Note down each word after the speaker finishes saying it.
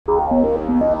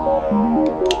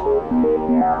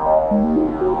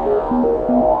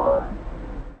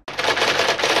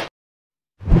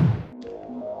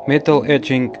metal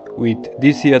etching with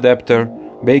DC adapter,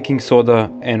 baking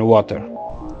soda and water.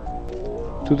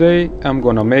 Today I'm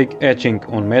gonna make etching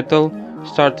on metal,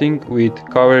 starting with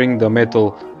covering the metal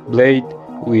blade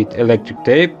with electric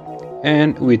tape,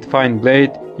 and with fine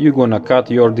blade you're gonna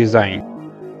cut your design.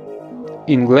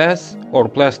 In glass or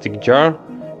plastic jar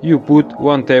you put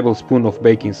 1 tablespoon of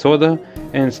baking soda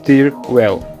and stir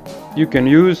well. You can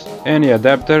use any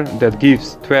adapter that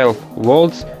gives 12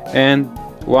 volts and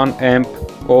 1 amp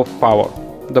of power.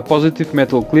 The positive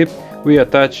metal clip we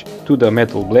attach to the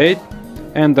metal blade,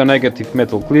 and the negative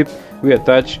metal clip we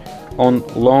attach on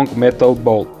long metal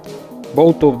bolt.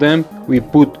 Both of them we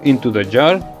put into the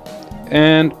jar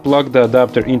and plug the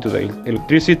adapter into the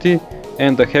electricity,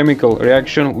 and the chemical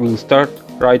reaction will start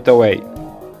right away.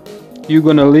 You're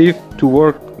gonna leave to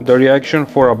work the reaction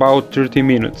for about 30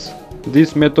 minutes.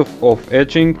 This method of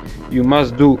etching you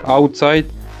must do outside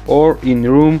or in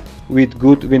room with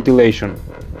good ventilation.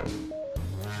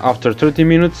 After 30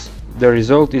 minutes the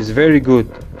result is very good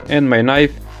and my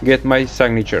knife get my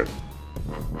signature.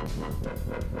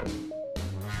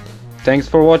 Thanks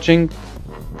for watching.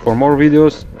 For more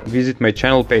videos visit my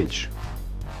channel page.